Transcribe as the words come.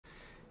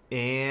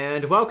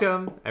And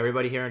welcome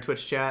everybody here in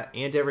Twitch chat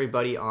and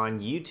everybody on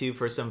YouTube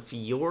for some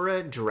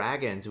Fiora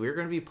Dragons. We're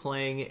going to be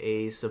playing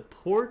a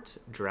support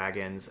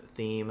Dragons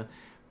theme,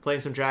 playing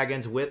some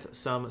Dragons with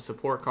some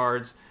support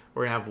cards.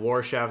 We're going to have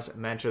War Chefs,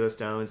 Mentor the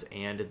Stones,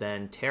 and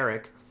then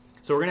Taric.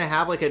 So we're going to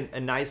have like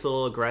a nice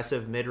little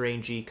aggressive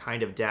mid-rangey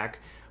kind of deck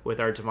with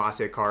our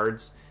Demacia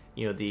cards.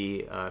 You know,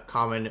 the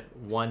common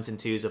 1s and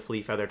 2s of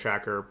Fleet Feather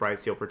Tracker, Bright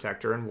Steel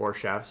Protector, and War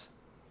Chefs.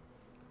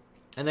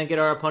 And then get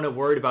our opponent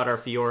worried about our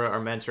Fiora,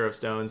 our Mentor of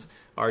Stones,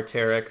 our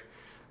Taric,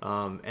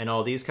 and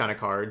all these kind of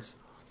cards.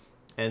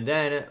 And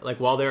then, like,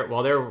 while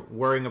they're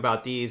worrying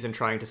about these and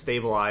trying to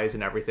stabilize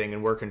and everything,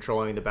 and we're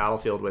controlling the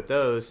battlefield with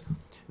those,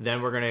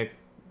 then we're going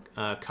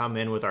to come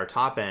in with our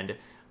top end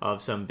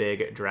of some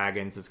big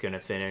dragons that's going to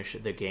finish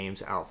the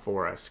games out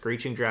for us.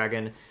 Screeching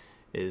Dragon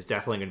is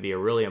definitely going to be a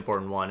really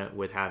important one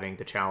with having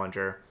the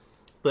Challenger.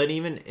 But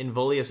even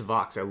Involius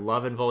Vox. I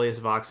love Involius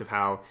Vox of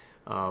how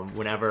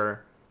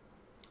whenever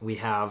we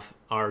have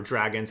our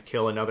dragons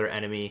kill another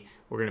enemy,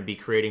 we're going to be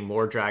creating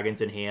more dragons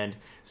in hand.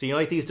 So, you know,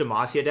 like these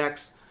Demacia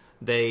decks,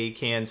 they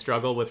can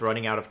struggle with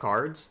running out of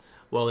cards.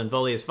 Well,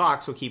 Involius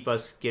Vox will keep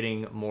us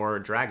getting more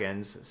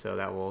dragons, so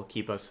that will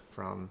keep us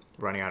from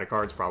running out of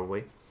cards,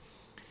 probably.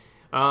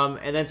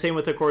 And then same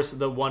with, of course,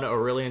 the one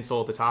Aurelion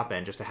Soul at the top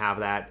end, just to have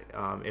that,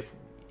 if,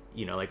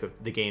 you know, like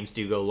if the games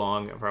do go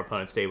long, if our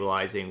opponent's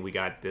stabilizing, we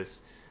got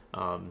this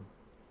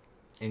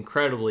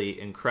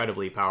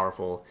incredibly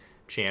powerful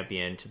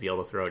champion to be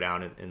able to throw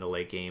down in the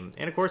late game.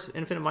 And of course,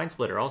 Infinite Mind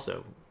Splitter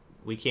also.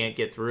 We can't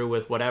get through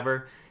with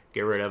whatever,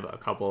 get rid of a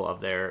couple of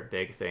their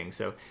big things.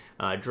 So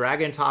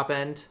Dragon top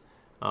end,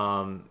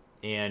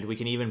 and we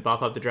can even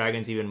buff up the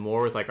dragons even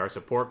more with like our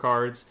support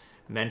cards.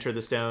 Mentor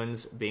the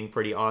Stones being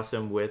pretty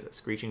awesome with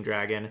Screeching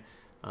Dragon,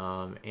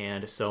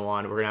 and so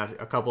on. We're gonna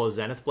have a couple of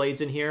Zenith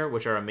Blades in here,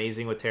 which are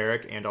amazing with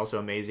Taric and also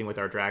amazing with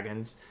our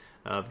dragons,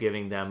 of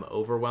giving them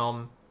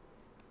Overwhelm.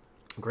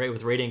 Great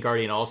with Radiant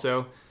Guardian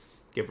also.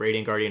 Give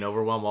Radiant Guardian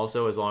Overwhelm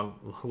also, as long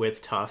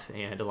with Tough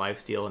and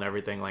Lifesteal and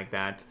everything like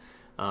that.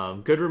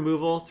 Good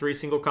removal, 3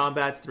 single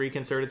combats, 3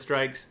 concerted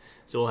strikes.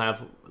 So we'll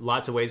have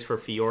lots of ways for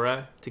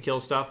Fiora to kill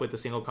stuff with the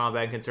single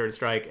combat and concerted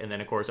strike. And then,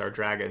 of course, our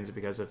dragons,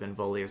 because of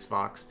Involius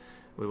Vox,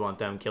 we want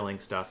them killing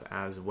stuff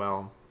as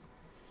well.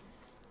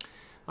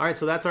 All right,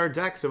 so that's our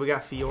deck. So we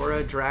got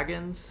Fiora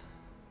Dragons.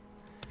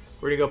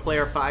 We're going to go play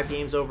our 5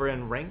 games over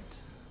in Ranked.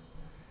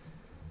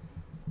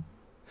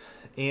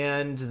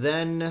 And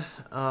then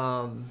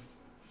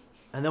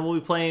we'll be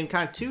playing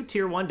kind of 2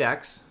 Tier 1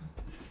 decks.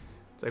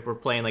 It's like we're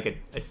playing like a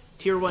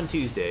Tier 1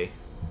 Tuesday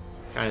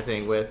kind of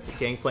thing with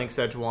Gangplank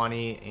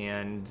Sejuani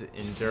and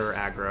Endure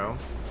Aggro.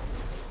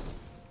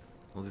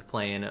 We'll be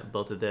playing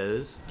both of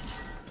those.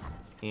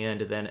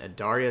 And then a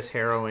Darius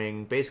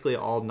Harrowing, basically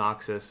all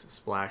Noxus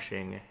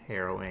splashing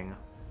Harrowing.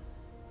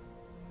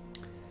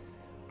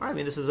 Alright, I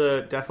mean, this is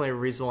definitely a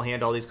reasonable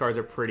hand. All these cards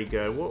are pretty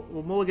good.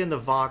 We'll mulligan the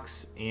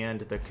Vox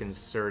and the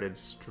Concerted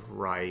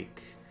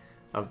Strike.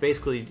 Of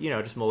basically, you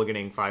know, just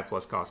mulliganing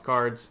 5+ cost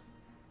cards.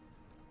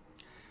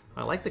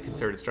 I like the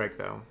Concerted Strike,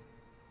 though.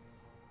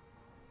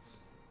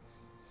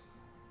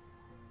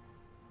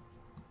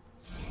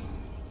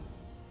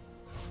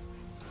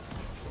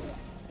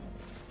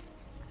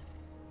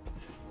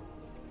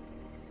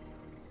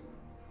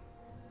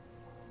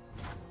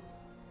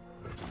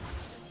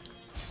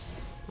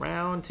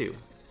 Round 2.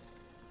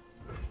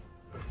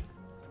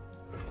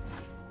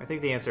 I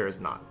think the answer is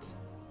not.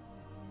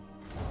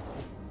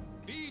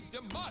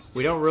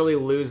 We don't really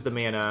lose the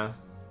mana.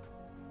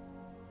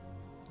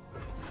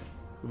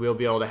 We'll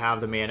be able to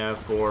have the mana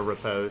for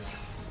Riposte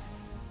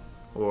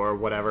or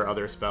whatever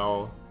other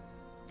spell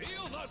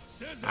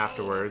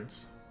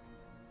afterwards.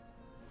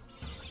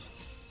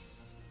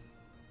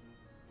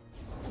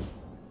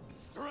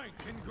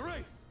 Strength and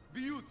grace,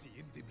 beauty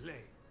in the blade.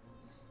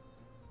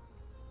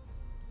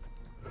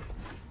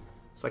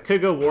 So I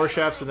could go War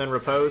Chefs and then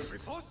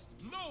Riposte.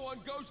 No one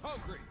goes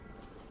hungry.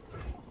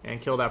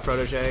 And kill that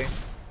Protege.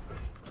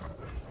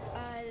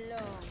 I long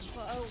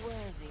for a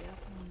worthy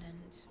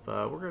opponent.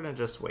 But we're gonna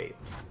just wait.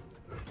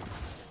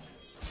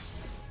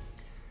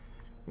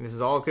 And this is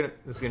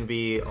gonna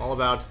be all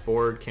about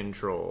board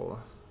control.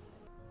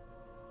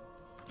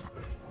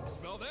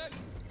 Smell that?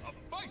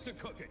 A fight's a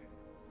cooking.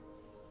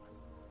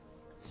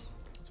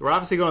 So we're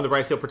obviously going the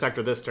Bright Steel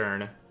Protector this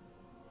turn.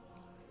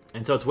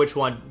 And so it's which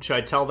one. Should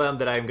I tell them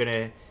that I'm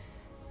gonna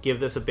give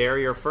this a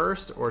barrier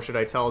first, or should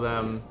I tell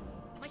them?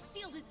 My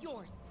shield is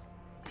yours.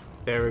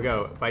 There we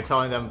go. By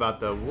telling them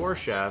about the War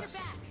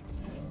Chefs,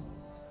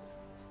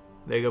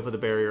 they go put the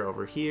barrier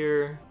over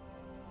here.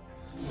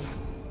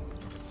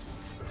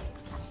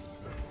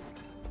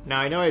 Now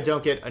I know I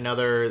don't get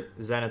another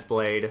Zenith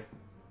Blade,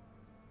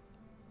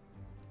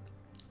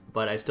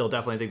 but I still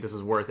definitely think this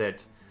is worth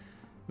it.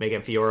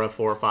 Making Fiora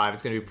 4/5.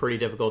 It's going to be pretty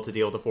difficult to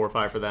deal with the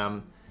 4/5 for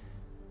them.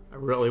 I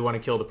really want to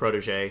kill the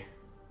Protege.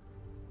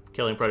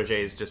 Killing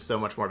Protege is just so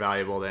much more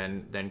valuable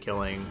than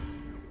killing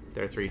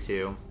their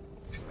 3/2.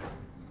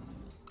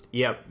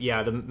 Yep,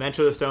 yeah, the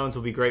Mentor of the Stones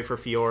will be great for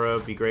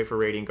Fiora, be great for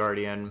Radiant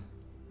Guardian.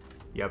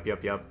 Yep.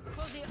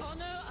 For the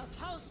honor of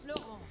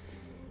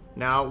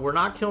Now, we're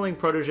not killing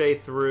Protege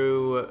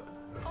through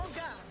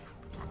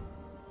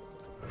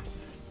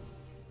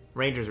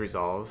Ranger's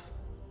Resolve.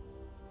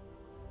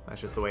 That's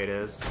just the way it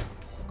is.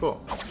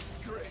 Cool.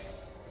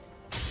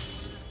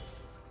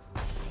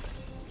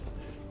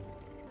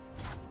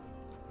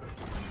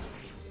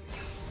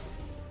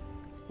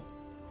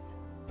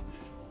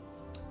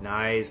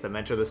 Nice, the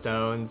Mentor of the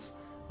Stones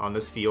on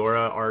this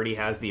Fiora already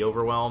has the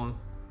Overwhelm.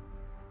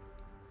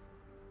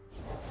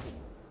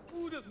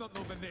 Who does not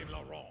know the name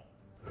Laurent?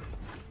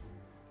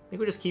 I think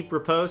we just keep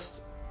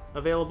Riposte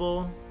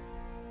available.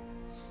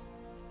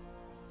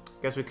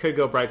 Guess we could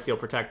go Bright Steel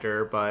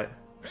Protector, but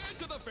Hand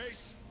to the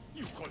face!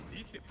 You call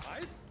this a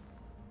fight?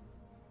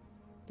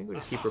 I think we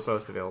just keep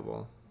Riposte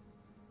available.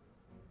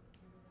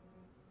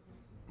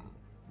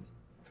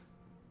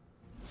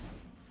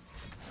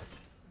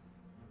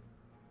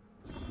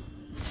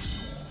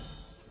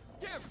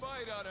 Can't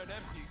fight on an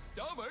empty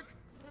stomach!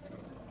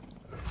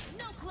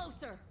 No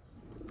closer.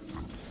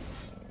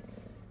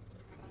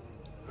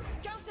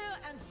 Counter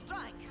and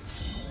strike.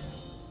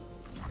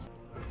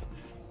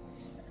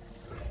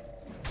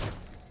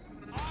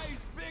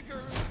 Eyes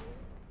bigger!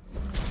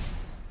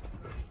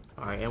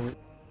 Alright, and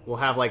we'll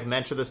have like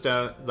Mentor the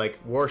Stone, like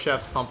War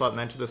Chefs pump up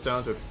Mentor the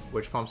Stones,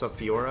 which pumps up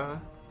Fiora.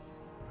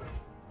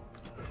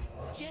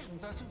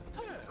 Gems are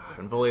superb!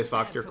 And Volius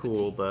Vox, you're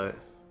cool, but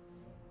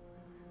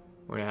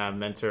we're gonna have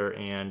Mentor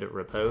and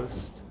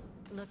Riposte.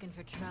 Looking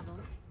for trouble?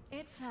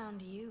 It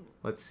found you.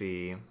 Let's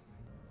see.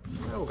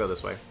 We'll go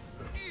this way.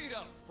 Eat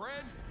up,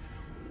 friend!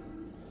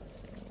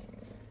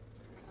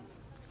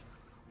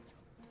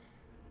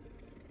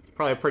 It's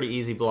probably a pretty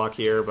easy block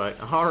here,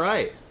 but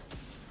alright.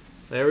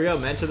 There we go,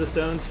 Mentor the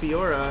Stones,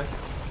 Fiora.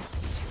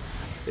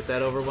 Get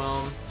that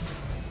Overwhelm.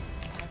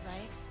 As I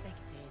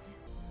expected.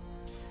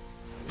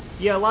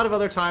 Yeah, a lot of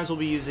other times we'll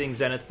be using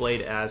Zenith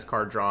Blade as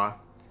card draw.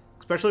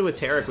 Especially with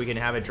Taric, we can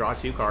have it draw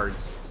 2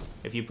 cards.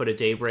 If you put a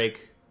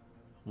Daybreak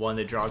one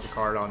that draws a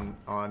card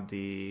on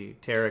the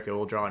Taric, it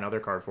will draw another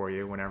card for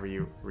you whenever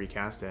you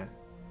recast it.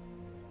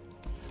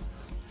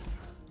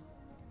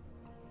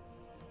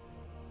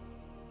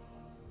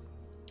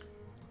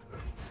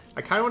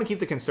 I kind of want to keep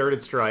the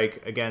Concerted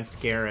Strike against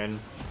Garen.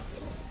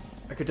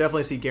 I could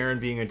definitely see Garen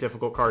being a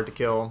difficult card to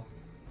kill.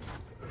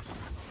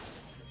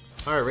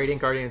 Alright, Radiant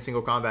Guardian and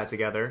single combat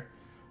together.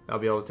 I'll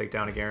be able to take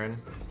down a Garen.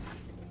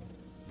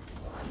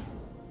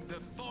 The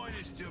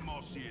finest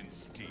Demacian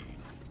steed.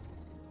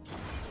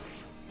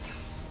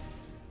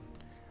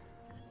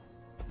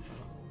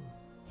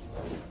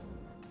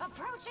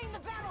 Approaching the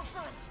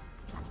battlefront.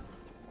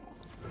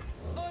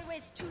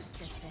 Always 2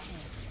 steps ahead.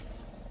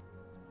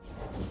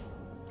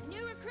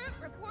 New recruit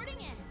reporting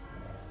in.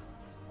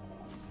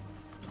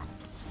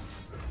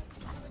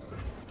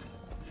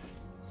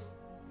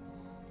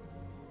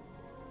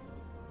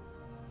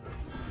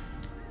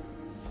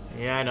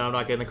 Yeah, I know, I'm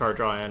not getting the card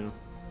draw in.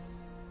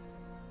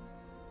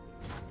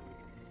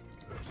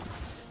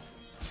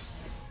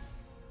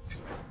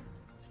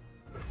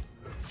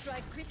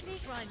 Strike quickly,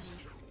 try me.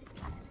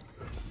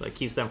 Like,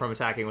 keeps them from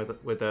attacking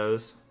with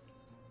those.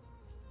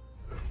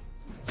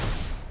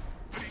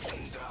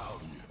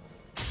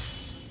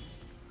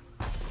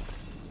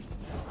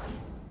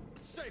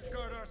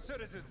 Safeguard our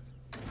citizens!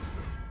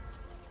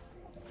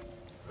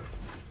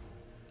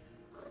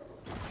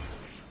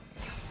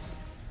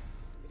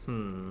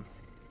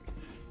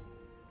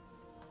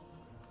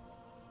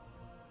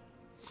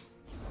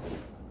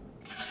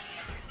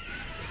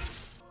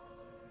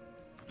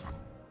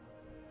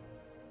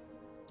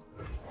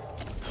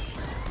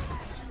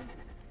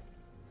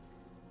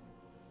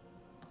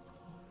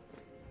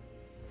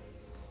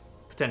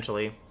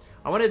 Potentially.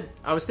 I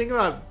was thinking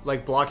about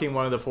like blocking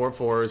one of the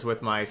 4/4s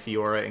with my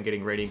Fiora and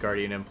getting Radiant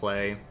Guardian in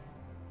play. I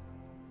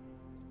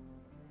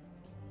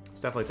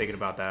was definitely thinking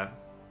about that.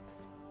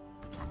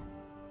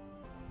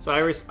 So I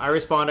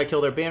respond, I kill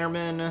their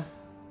Bannerman.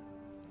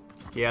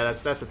 Yeah,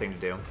 that's the thing to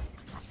do.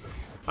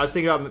 I was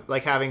thinking about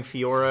like having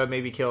Fiora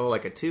maybe kill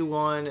like a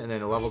 2/1 and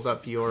then it levels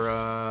up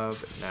Fiora,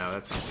 but no,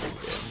 that's not the thing to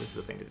do. This is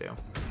the thing to do.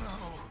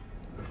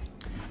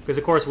 Because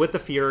of course with the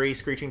Fury,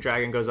 Screeching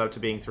Dragon goes up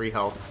to being 3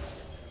 health.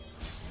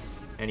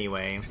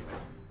 Anyway.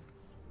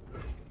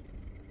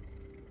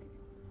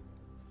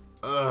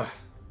 Ugh.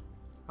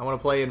 I want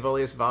to play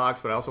Volius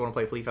Vox, but I also want to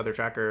play Fleet Feather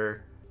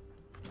Tracker.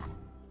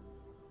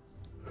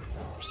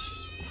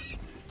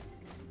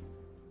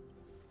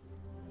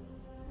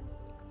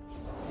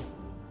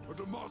 A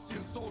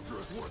Demacian soldier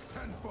is worth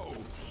 10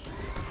 foes.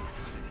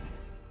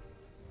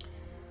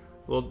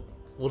 We'll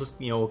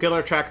just, you know, we'll get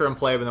our tracker in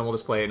play, but then we'll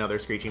just play another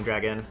Screeching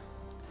Dragon.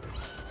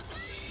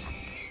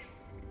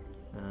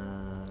 I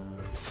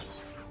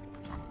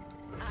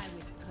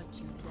will cut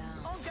you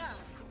down. On guard.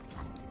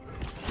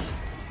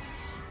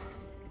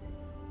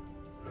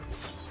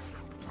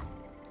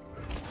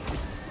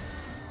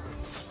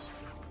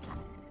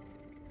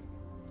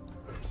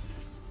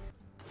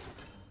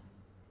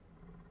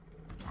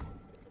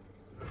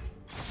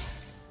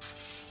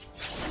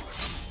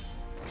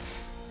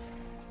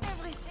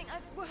 Everything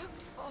I've worked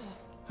for.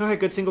 Alright,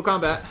 good single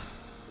combat.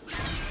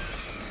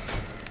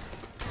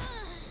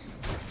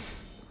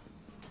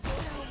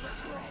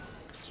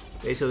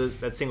 Basically,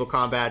 that single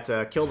combat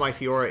killed my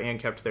Fiora and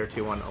kept their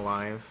 2-1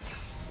 alive.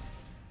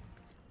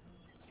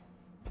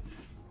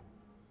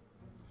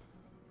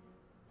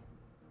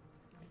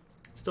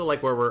 Still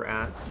like where we're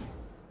at.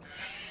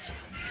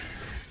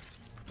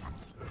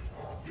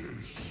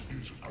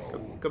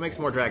 Go make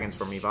some more dragons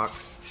for me,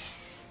 Vox.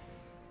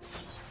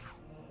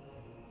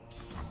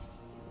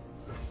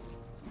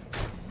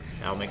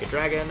 I'll make a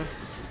dragon.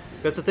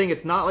 That's the thing,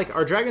 it's not like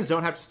our dragons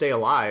don't have to stay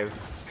alive.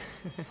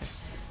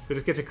 We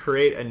just get to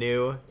create a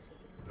new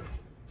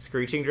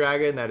Screeching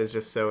Dragon that is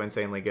just so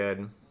insanely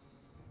good.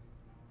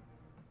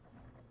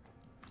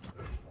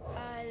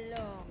 I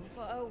long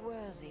for a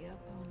worthy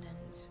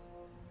opponent.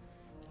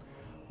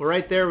 Well,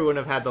 right there we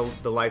wouldn't have had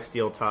the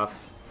lifesteal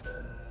tough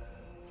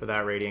for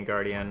that Radiant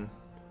Guardian.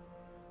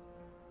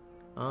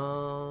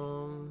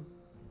 Alright.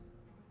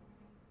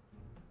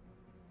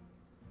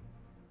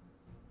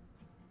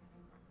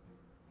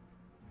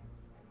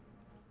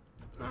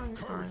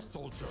 Courage,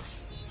 soldier.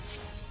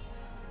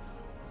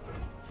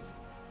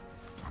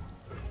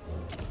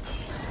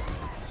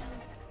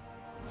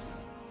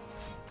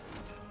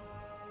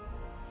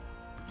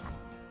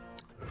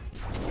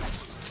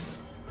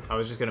 I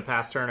was just gonna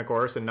pass turn, of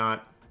course, and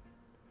not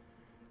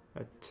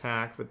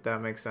attack, but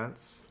that makes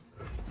sense.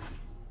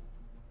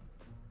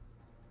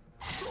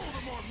 Show them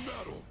our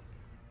metal.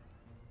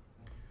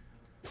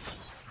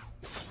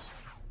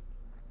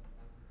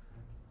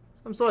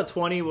 I'm still at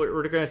 20.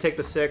 We're gonna take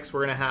the 6. We're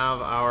gonna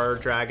have our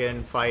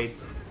dragon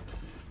fight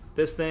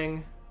this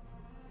thing,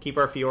 keep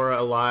our Fiora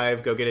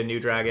alive, go get a new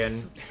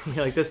dragon.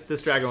 Like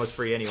this dragon was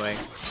free anyway.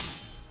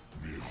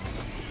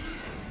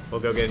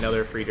 We'll go get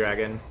another free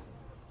dragon.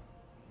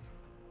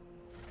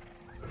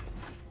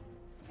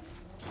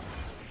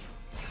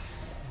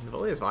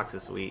 Volia's Vox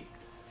is sweet.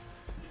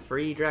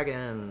 Free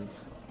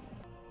dragons.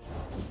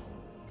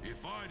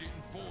 If I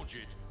didn't forge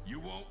it, you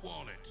won't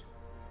want it.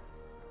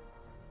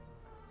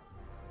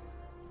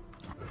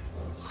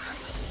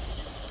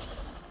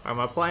 Alright,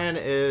 my plan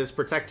is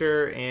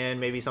Protector and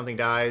maybe something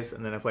dies,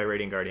 and then I play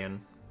Radiant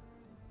Guardian.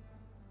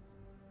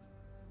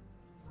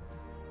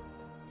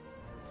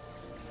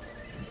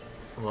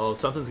 Well,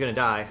 something's gonna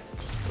die,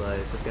 but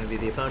it's just gonna be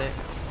the opponent.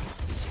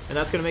 And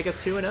that's gonna make us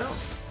 2-0. As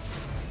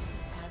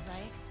I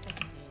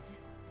expected.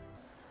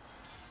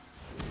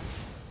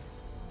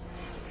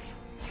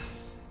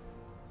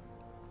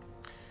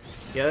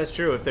 Yeah, that's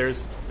true. If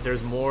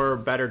there's more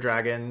better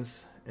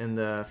dragons in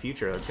the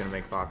future, that's gonna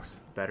make Fox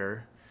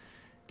better.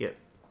 Get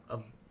a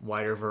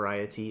wider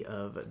variety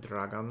of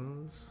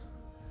dragons.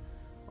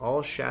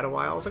 All Shadow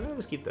Isles. I'm gonna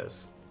just keep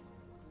this.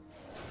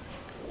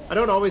 I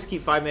don't always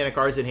keep 5-mana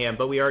cards in hand,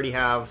 but we already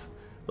have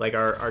like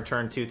our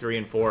turn 2, 3,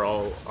 and 4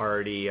 all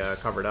already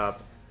covered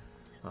up.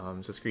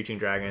 So Screeching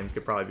Dragons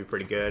could probably be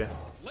pretty good.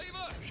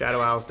 Shadow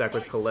Isles deck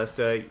with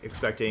Callista,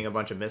 expecting a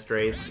bunch of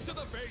Mistrates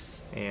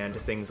and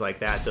things like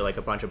that, so like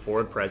a bunch of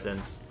board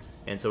presence.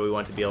 And so we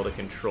want to be able to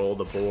control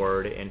the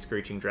board, and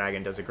Screeching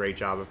Dragon does a great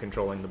job of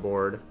controlling the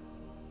board.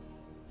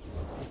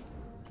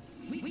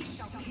 We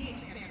shall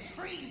pierce their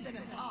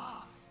treasonous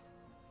hearts.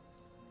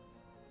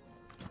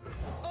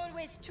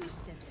 Always 2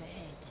 steps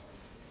ahead.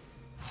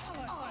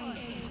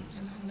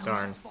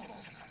 Darn.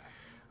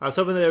 I was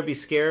hoping that they would be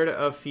scared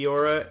of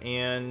Fiora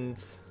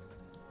and...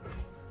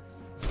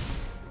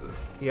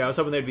 Yeah, I was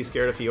hoping they'd be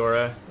scared of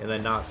Fiora and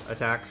then not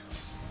attack.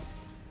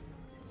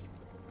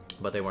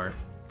 But they weren't.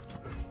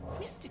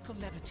 Mystical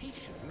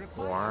levitation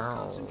requires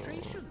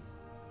concentration.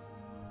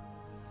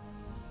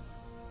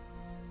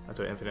 That's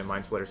what Infinite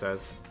Mind Splitter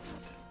says.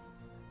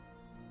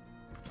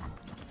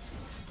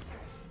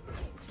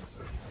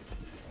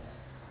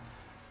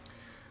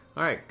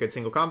 Alright, good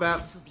single combat.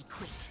 This will be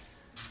quick.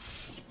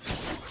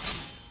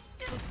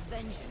 Put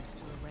vengeance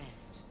to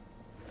arrest.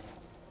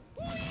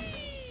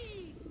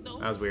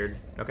 That was weird.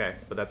 Okay,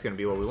 but that's going to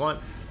be what we want.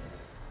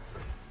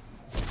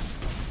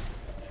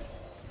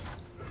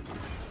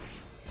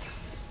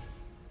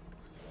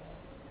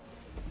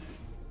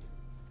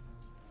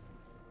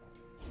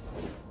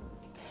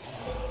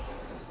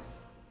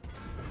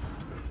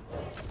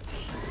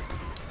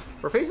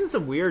 We're facing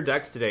some weird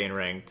decks today in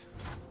Ranked.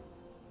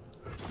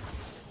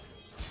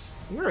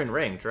 You're in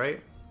Ranked,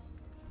 right?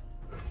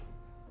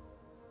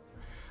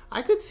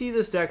 I could see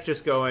this deck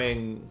just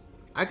going...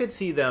 I could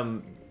see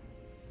them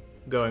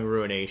going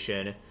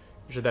Ruination.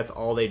 Sure, that's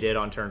all they did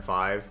on turn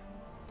 5.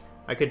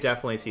 I could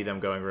definitely see them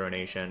going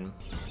Ruination.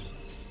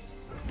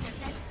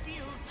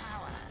 Celestial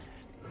power.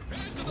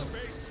 Head to the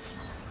base.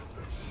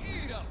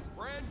 Eat up,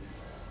 friend.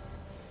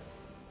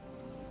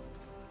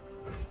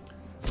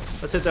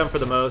 Let's hit them for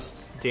the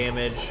most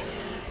damage.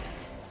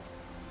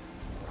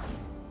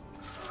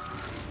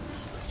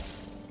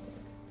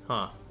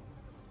 Huh.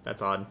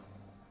 That's odd.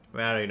 I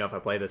mean, I don't even know if I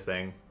play this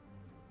thing.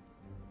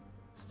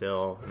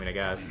 Still, I mean, I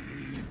guess.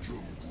 Age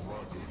of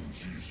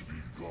dragons is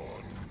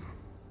begun.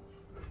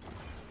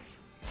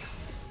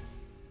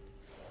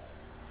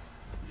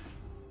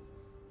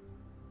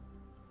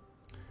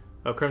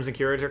 Oh, Crimson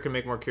Curator can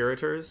make more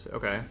Curators?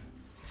 Okay.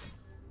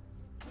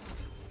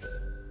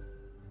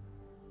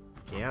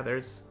 Yeah,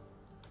 there's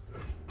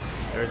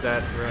There's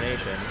that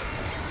ruination.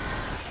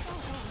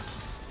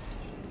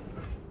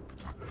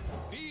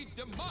 Be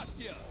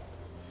Demacia.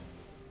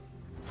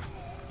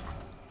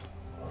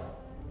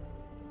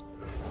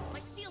 My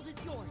shield is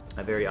yours.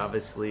 I very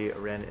obviously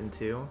ran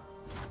into.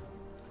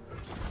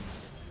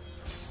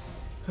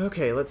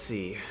 Okay, let's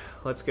see.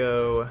 Let's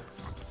go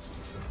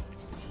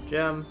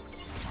gem.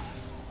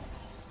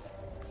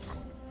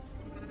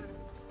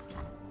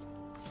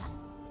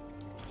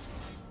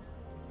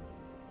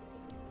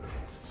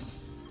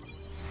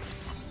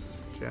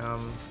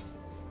 Gem.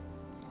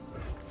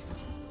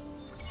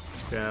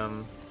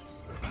 Gem.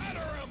 Batter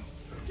 'em.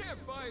 Can't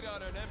fight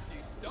on an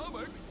empty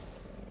stomach.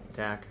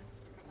 Attack.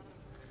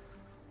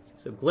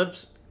 So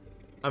Glimpse.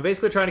 I'm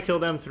basically trying to kill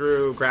them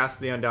through Grasp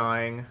of the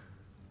Undying.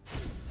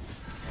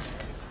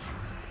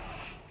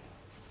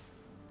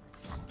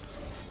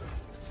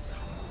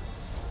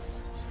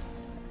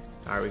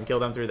 Alright, we can kill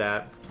them through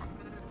that.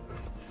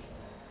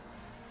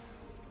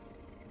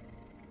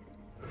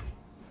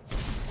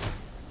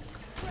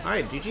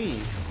 Alright,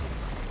 GG's.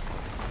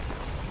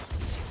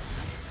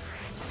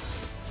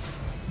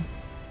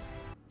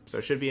 So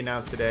it should be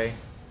announced today.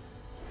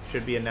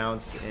 Should be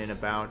announced in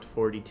about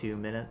 42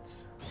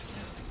 minutes.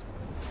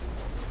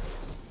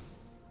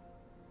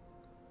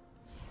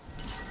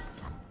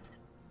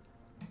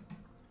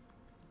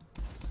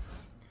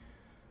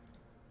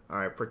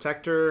 Alright,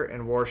 Protector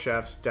and War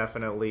Chefs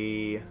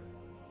definitely...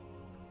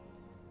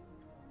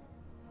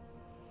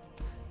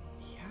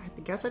 Yeah,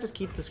 I guess I just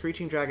keep the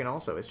Screeching Dragon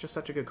also. It's just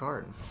such a good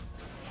card.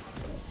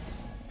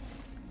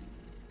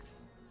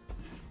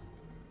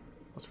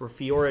 Plus, we're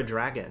Fiora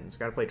Dragons.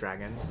 Gotta play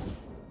Dragons.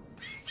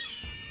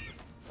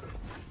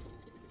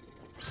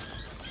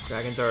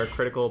 Dragons are a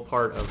critical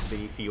part of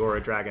the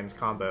Fiora Dragons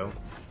combo.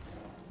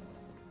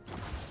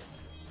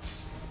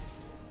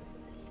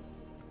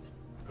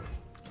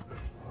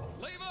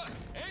 Flavor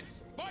and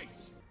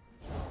spice.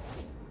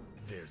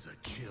 There's a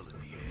chill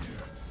in the air.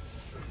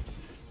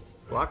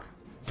 Block?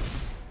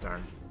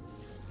 Darn.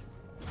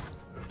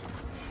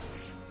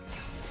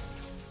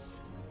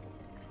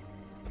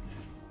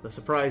 The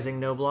surprising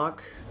no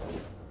block.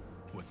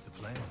 What's the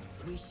plan?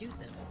 We shoot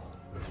them.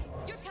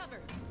 You're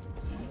covered.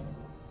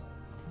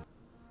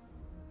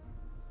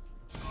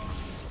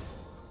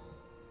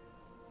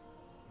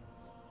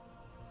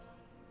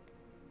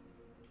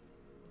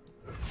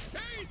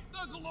 Taste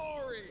the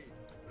glory.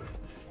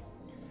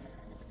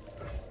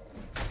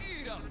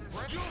 Eat 'em.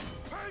 You'll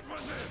pay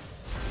for this!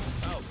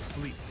 I'll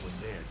sleep when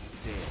they're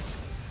dead.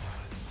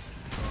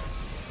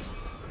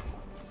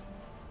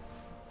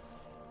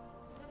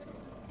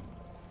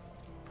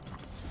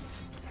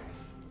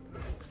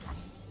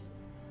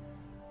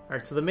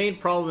 Alright, so the main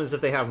problem is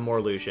if they have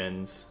more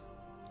Lucians.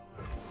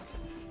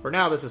 For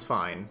now, this is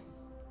fine.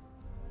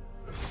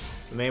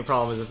 The main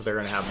problem is if they're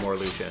going to have more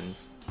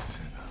Lucians.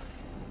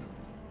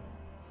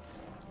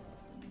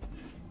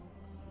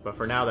 But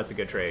for now, that's a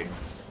good trade.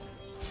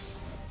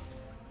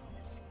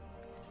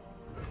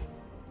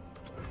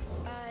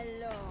 I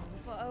long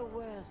for a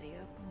worthy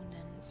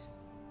opponent.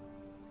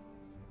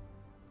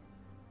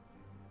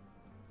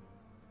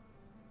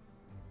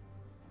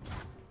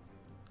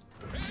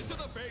 Hand to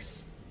the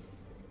base.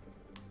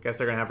 Guess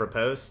they're going to have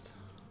Riposte.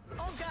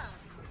 On guard.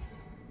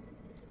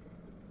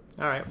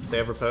 Alright, they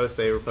have Riposte.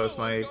 They Riposte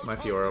my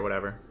Fiora,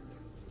 whatever.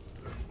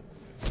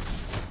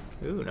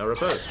 Ooh, no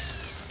Riposte.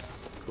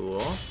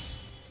 Cool.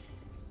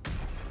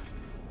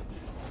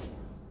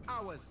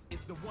 Ours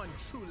is the one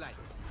true light.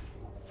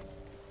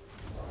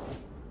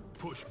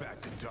 Push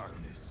back the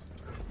darkness.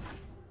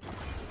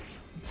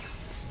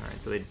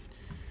 Alright, so they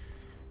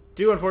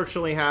do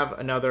unfortunately have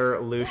another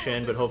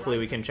Lucian, but hopefully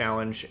we can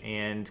challenge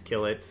and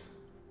kill it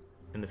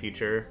in the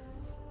future.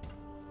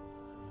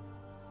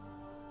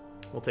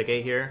 We'll take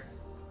 8 here.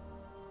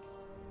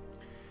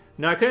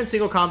 No, I couldn't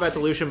single combat the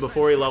Lucian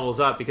before he levels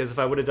up, because if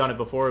I would have done it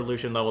before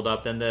Lucian leveled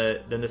up, then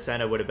the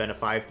Senna would have been a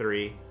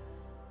 5-3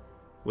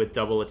 with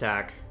double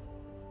attack.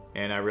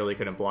 And I really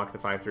couldn't block the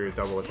 5-3 with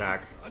double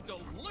attack. A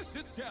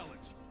delicious challenge.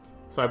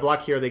 So I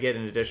block here, they get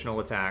an additional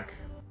attack.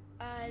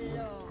 I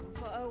long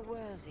for a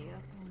worthy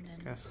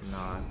opponent. Guess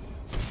not.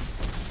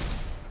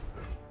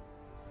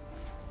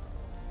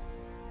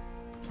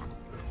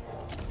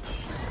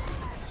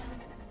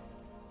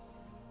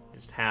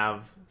 Just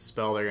have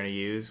spell they're going to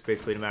use.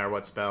 Basically, no matter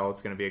what spell,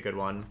 it's going to be a good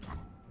one.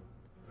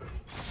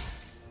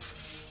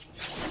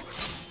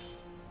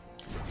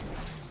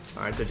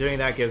 Alright, so doing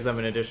that gives them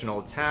an additional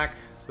attack.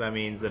 So that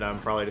means that I'm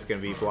probably just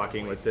going to be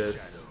blocking with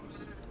this.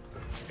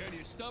 Can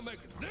you stomach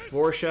this?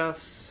 War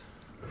Chefs.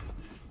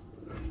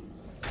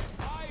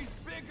 Eyes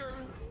bigger.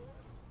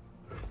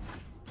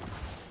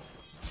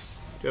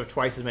 Do have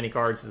twice as many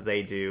cards as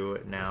they do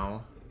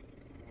now.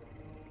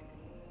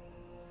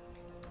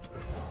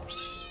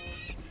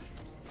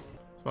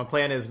 So my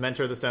plan is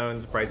Mentor the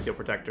Stones, Bright Steel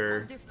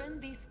Protector,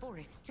 Defend these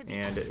forests to the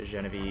and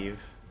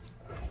Genevieve.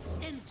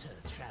 Enter,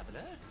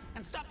 traveler,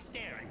 and stop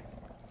staring.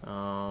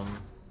 I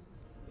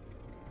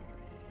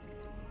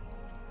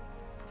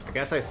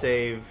guess I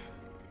save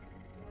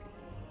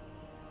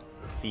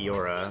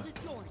Fiora. Shield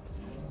is yours.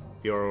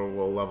 Fiora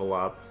will level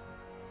up.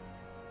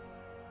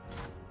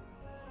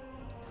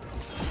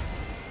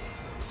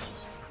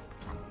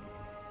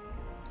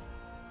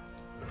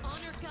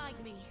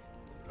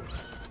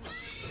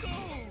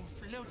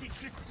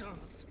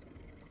 crystals.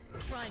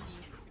 Try me.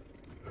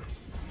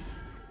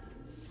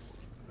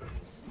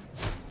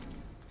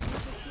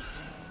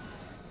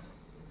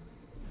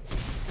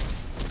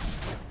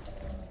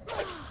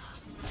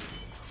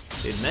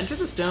 Dude, Mentor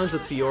the Stones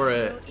with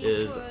Fiora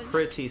is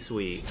pretty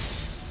sweet.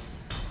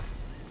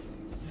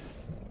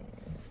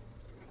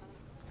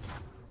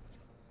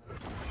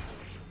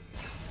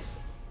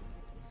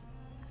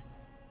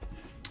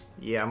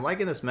 Yeah, I'm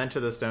liking this Mentor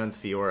the Stones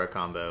Fiora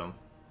combo.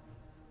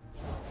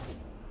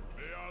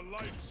 May our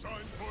light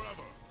shine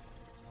forever.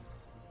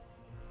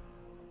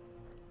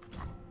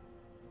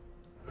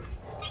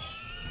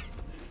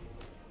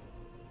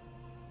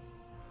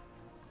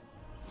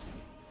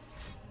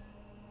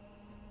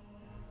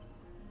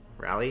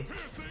 Rally?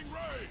 Piercing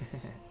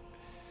rays.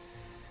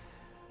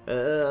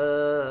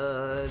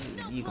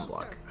 You can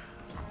block.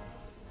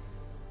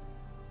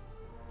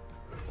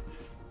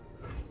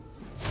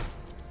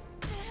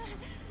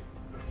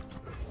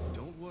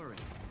 Don't worry.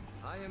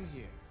 I am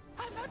here.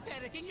 I'm not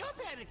panicking, you're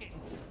panicking.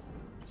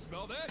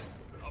 Smell that?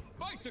 A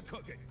bite's a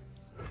cooking.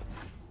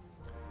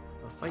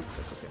 A fight's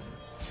a cooking.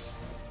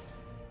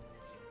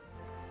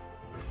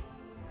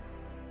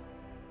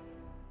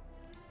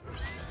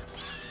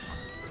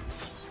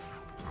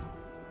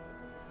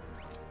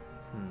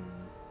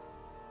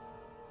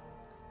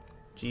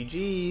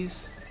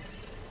 GG's.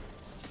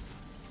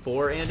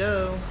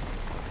 4-0.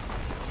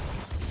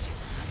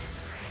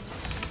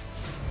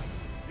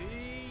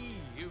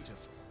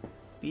 Beautiful.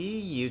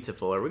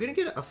 Beautiful. Are we gonna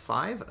get a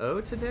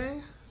 5-0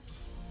 today?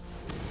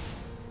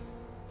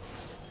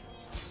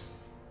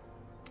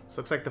 This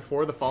looks like the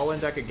For the Fallen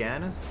deck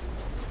again.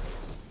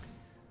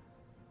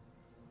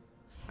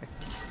 I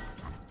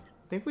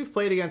think we've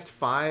played against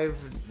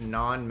 5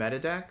 non-meta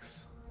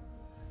decks.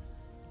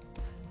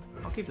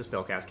 I'll keep the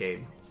Spell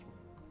Cascade.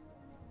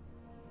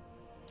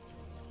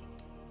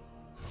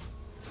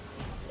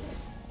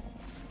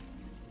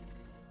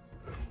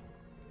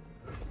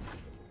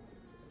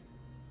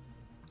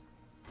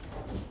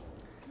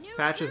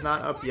 Patch is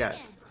not up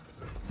yet.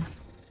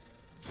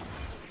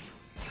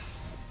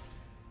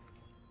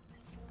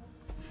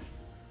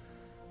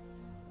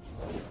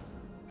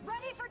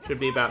 Should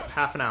be about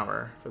half an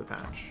hour for the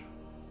patch.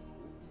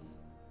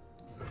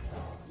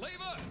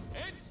 Flavor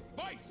and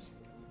spice.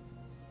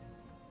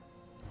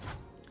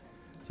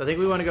 So I think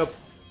we want to go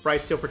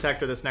Bright Steel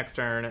Protector this next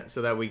turn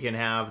so that we can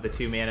have the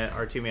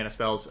 2-mana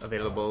spells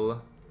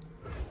available.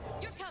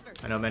 You're covered.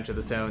 I know Mention of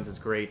the Stones is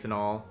great and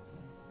all,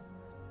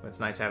 but it's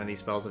nice having these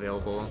spells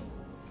available.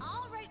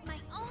 I'll write my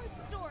own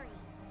story.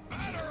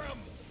 Batter 'em.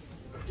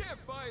 Can't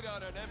fight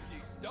on an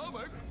empty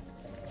stomach.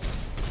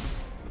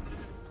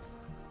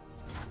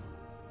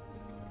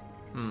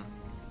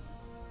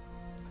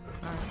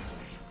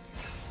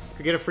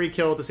 Could get a free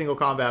kill with a single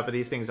combat, but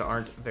these things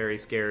aren't very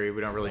scary.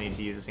 We don't really need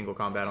to use a single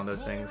combat on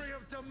those things. Glory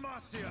of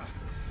Demacia.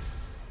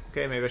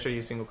 Okay, maybe I should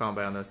use single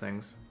combat on those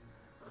things.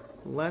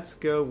 Let's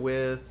go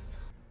with...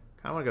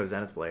 I kind of want to go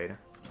Zenith Blade.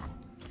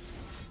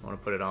 I want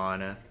to put it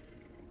on... I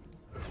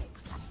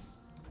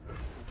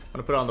want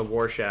to put it on the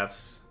War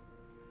Chefs.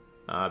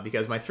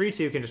 Because my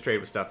 3-2 can just trade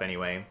with stuff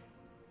anyway.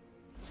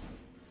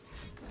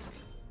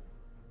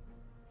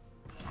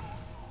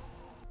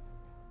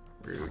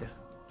 Rude.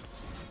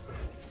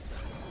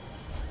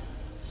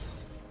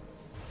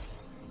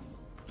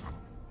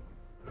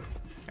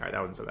 Alright, that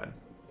wasn't so bad.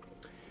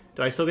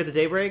 Do I still get the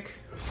Daybreak?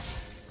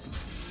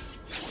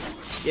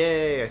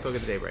 Yay, I still get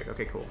the Daybreak.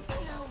 Okay, cool.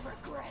 No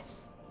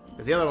regrets.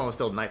 Because the other one was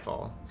still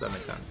Nightfall, so that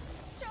makes sense.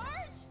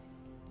 Charge!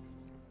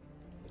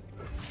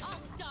 I'll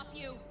stop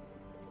you.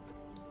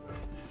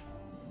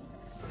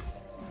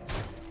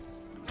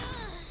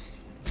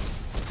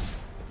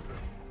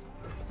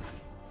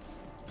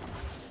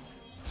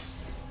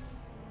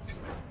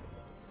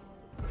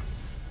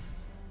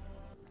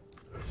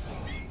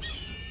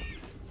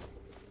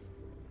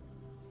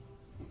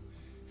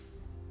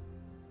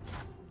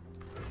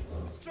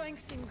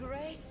 Strength in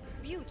grace,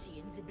 beauty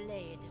in the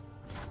blade.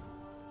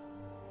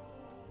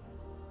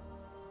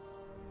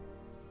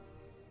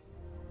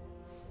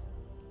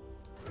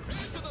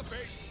 Hand to the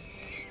base.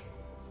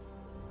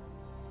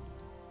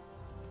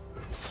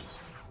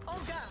 On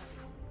guard.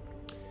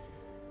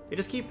 They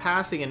just keep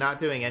passing and not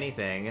doing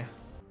anything.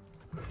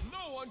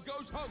 No one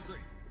goes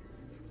hungry.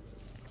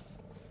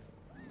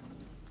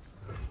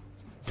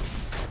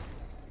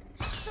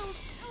 So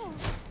soon.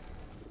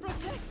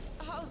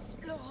 Protect House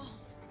LoR.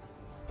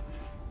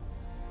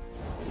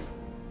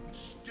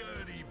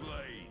 Sturdy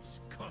blades,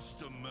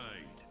 custom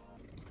made.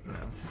 No.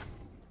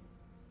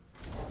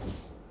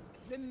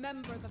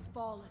 Remember the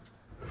fallen.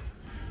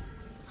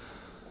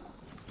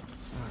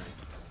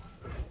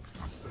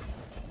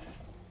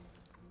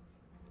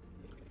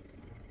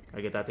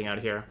 Gotta get that thing out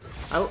of here.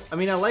 I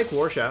mean, I like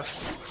War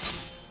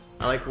Chefs.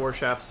 I like War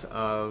Chefs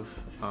of,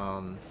 you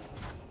know,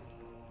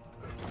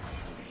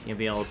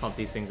 being able to pump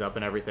these things up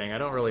and everything. I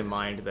don't really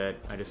mind that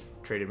I just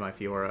traded my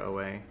Fiora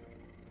away.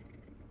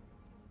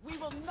 We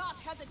will not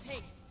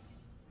hesitate.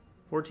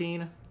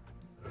 14.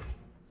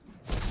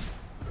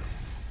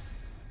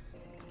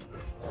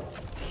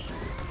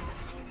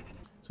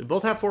 So we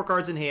both have 4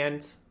 cards in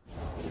hand.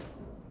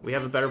 We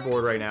have a better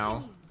board right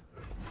now.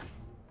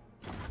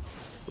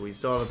 We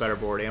still have a better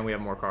board, and we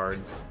have more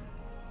cards.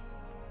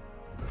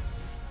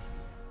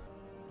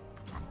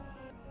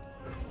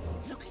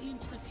 Looking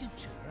into the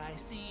future, I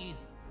see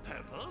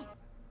purple.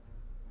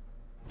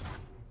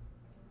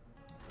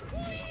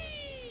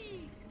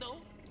 Whee! No.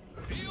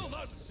 Feel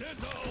the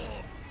sizzle!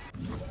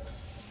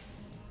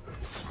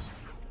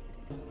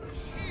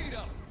 Eat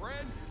up,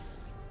 friend!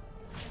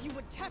 You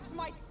would test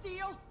my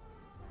steel?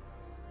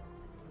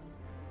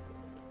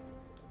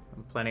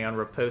 I'm planning on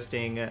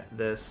reposting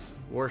this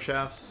War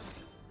Chefs.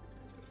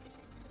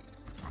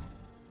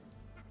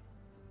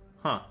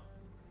 Huh.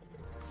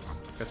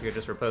 Guess I could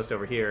just repost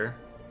over here.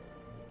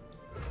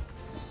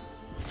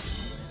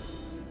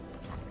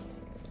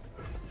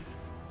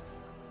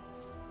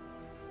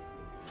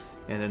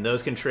 And then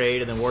those can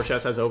trade, and then War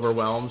Chefs has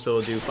Overwhelm, so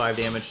it'll do 5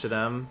 damage to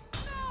them.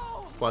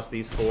 Plus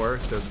these 4,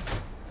 so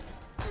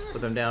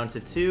put them down to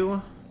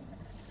 2.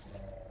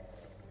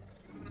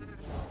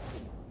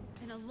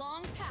 Been a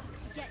long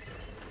path to get.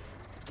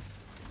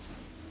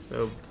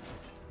 So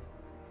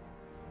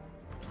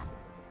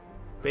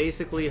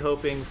basically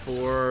hoping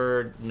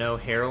for no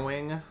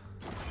harrowing.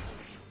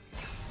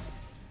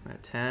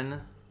 At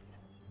 10.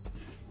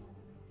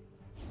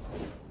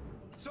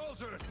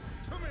 Soldiers,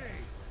 to me!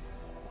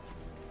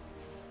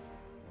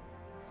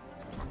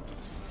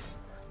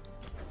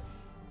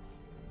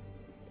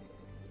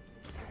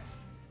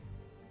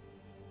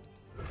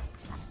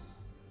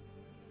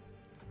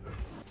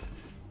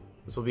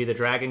 This will be the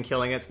dragon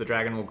killing it, so the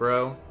dragon will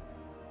grow.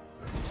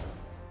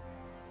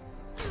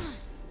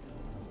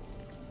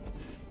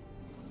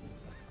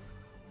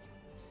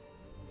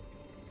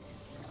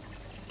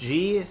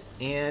 G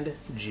and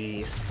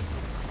G.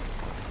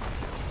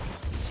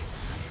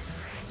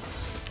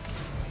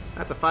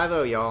 That's a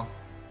 5-0, y'all.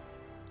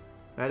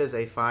 That is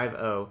a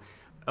 5-0.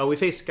 Oh, we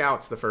faced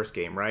Scouts the first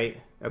game,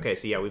 right? Okay,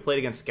 so yeah, we played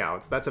against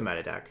Scouts. That's a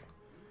meta deck.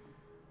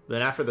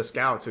 Then after the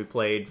Scouts, we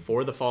played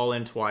For the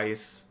Fallen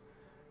twice.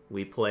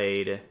 We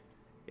played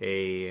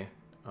a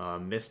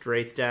Mist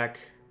Wraith deck.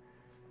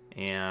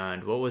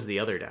 And what was the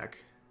other deck?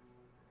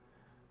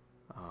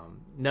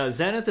 No,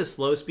 Zenith is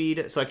slow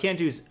speed, so I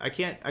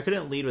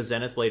couldn't lead with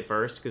Zenith Blade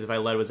first, because if I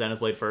led with Zenith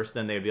Blade first,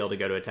 then they'd be able to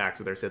go to attacks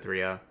with their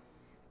Cytheria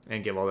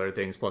and give all their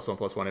things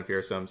 +1/+1 and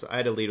fearsome. So I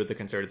had to lead with the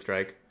Concerted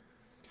Strike.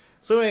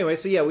 So anyway,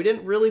 so yeah, we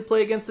didn't really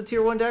play against the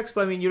tier 1 decks,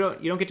 but I mean, you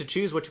don't get to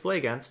choose what you play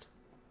against.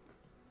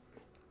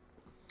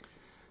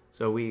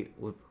 So we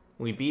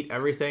beat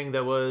everything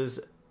that was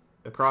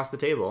across the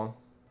table.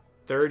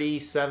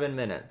 37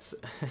 minutes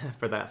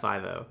for that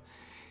 5-0.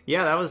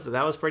 Yeah,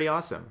 that was pretty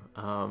awesome.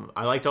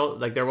 I liked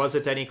there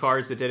wasn't any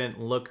cards that didn't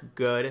look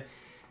good.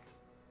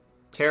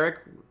 Taric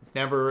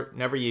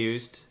never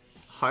used.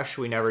 Hush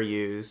we never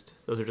used.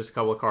 Those are just a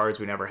couple of cards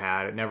we never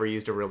had. Never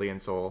used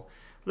Aurelion Soul.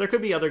 But there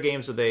could be other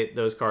games where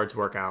those cards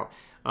work out.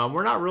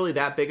 We're not really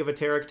that big of a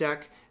Taric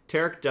deck.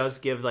 Taric does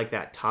give like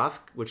that tough,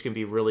 which can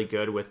be really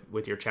good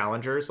with your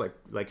challengers,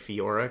 like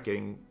Fiora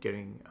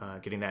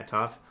getting that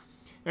tough.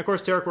 And of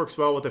course, Taric works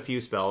well with a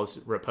few spells: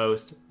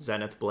 Riposte,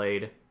 Zenith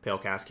Blade, Pale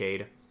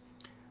Cascade.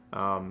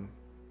 So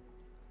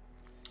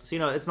you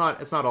know, it's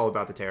not all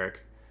about the Taric,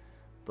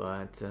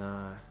 but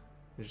they're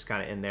just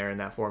kind of in there in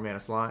that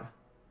 4-mana slot.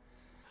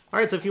 All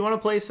right, so if you want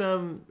to play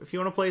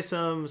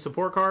some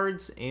support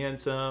cards and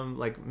some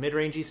like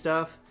mid-rangey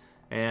stuff,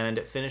 and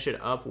finish it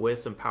up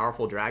with some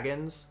powerful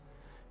dragons,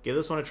 give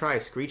this one a try.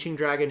 Screeching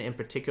Dragon in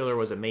particular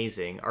was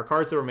amazing. Our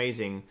cards that were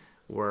amazing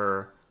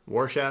were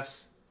War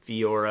Chefs,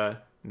 Fiora,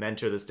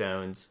 Mentor the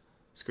Stones,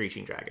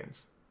 Screeching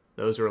Dragons.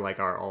 Those were like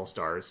our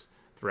all-stars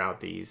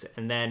throughout these.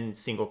 And then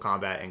Single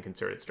Combat and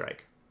Concerted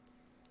Strike.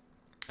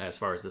 As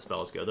far as the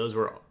spells go, those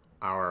were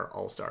our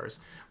all-stars.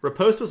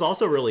 Riposte was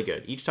also really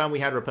good. Each time we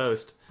had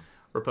Riposte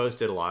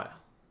did a lot.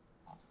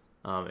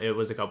 It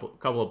was a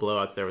couple of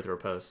blowouts there with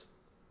Riposte.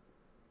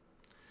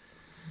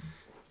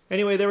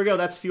 Anyway, there we go.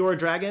 That's Fiora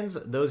Dragons.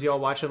 Those of y'all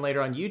watching later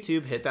on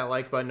YouTube, hit that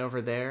like button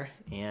over there,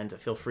 and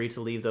feel free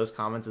to leave those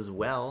comments as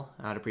well.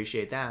 I'd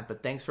appreciate that.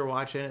 But thanks for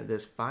watching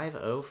this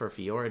 5-0 for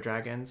Fiora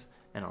Dragons,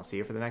 and I'll see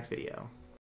you for the next video.